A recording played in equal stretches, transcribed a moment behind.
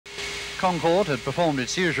Concorde had performed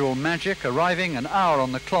its usual magic, arriving an hour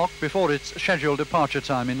on the clock before its scheduled departure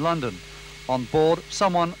time in London. On board,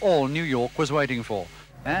 someone all New York was waiting for.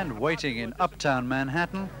 And waiting in uptown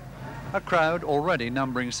Manhattan, a crowd already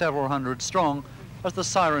numbering several hundred strong as the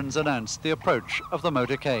sirens announced the approach of the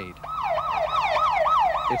motorcade.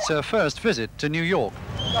 It's her first visit to New York.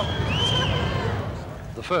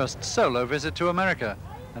 The first solo visit to America.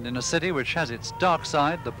 And in a city which has its dark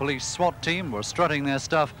side, the police SWAT team were strutting their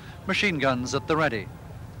stuff, machine guns at the ready.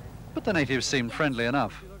 But the natives seemed friendly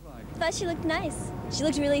enough. I thought she looked nice. She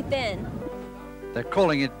looked really thin. They're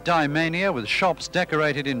calling it Dye Mania, with shops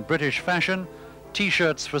decorated in British fashion,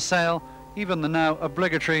 T-shirts for sale, even the now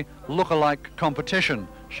obligatory look-alike competition.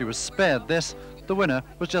 She was spared this. The winner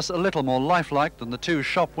was just a little more lifelike than the two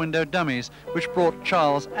shop window dummies which brought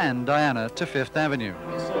Charles and Diana to Fifth Avenue.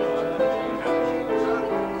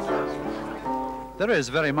 There is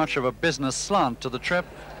very much of a business slant to the trip.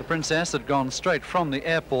 The princess had gone straight from the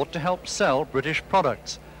airport to help sell British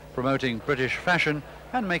products, promoting British fashion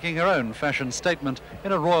and making her own fashion statement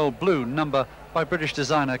in a royal blue number by British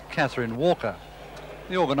designer Catherine Walker.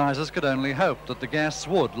 The organisers could only hope that the guests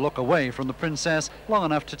would look away from the princess long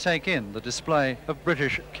enough to take in the display of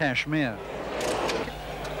British cashmere.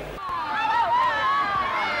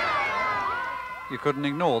 You couldn't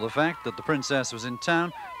ignore the fact that the princess was in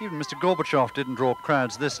town. Even Mr. Gorbachev didn't draw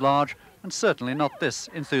crowds this large, and certainly not this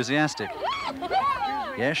enthusiastic.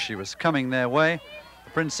 Yes, she was coming their way.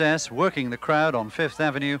 The princess working the crowd on Fifth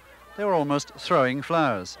Avenue. They were almost throwing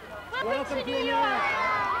flowers. Welcome to New York!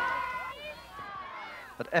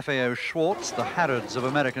 At FAO Schwartz, the Harrods of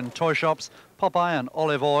American toy shops, Popeye and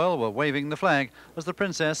Olive Oil were waving the flag as the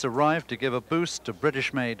princess arrived to give a boost to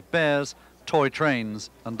British-made bears, toy trains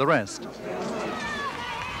and the rest.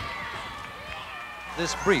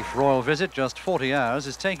 This brief royal visit, just 40 hours,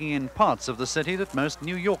 is taking in parts of the city that most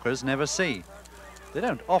New Yorkers never see. They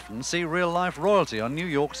don't often see real-life royalty on New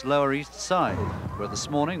York's Lower East Side, where this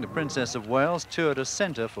morning the Princess of Wales toured a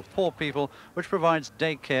centre for poor people which provides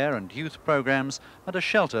daycare and youth programs and a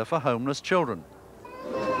shelter for homeless children.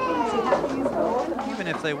 Even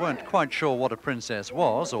if they weren't quite sure what a princess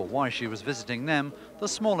was or why she was visiting them, the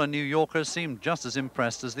smaller New Yorkers seemed just as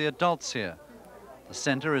impressed as the adults here. The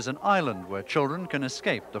centre is an island where children can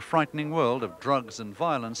escape the frightening world of drugs and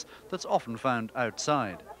violence that's often found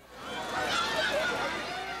outside.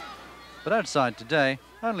 But outside today,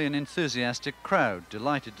 only an enthusiastic crowd,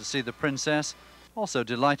 delighted to see the princess, also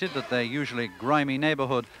delighted that their usually grimy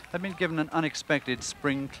neighbourhood had been given an unexpected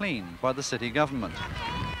spring clean by the city government.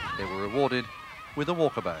 They were rewarded with a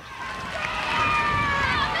walkabout.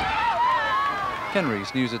 Ken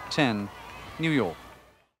Rees, News at 10, New York.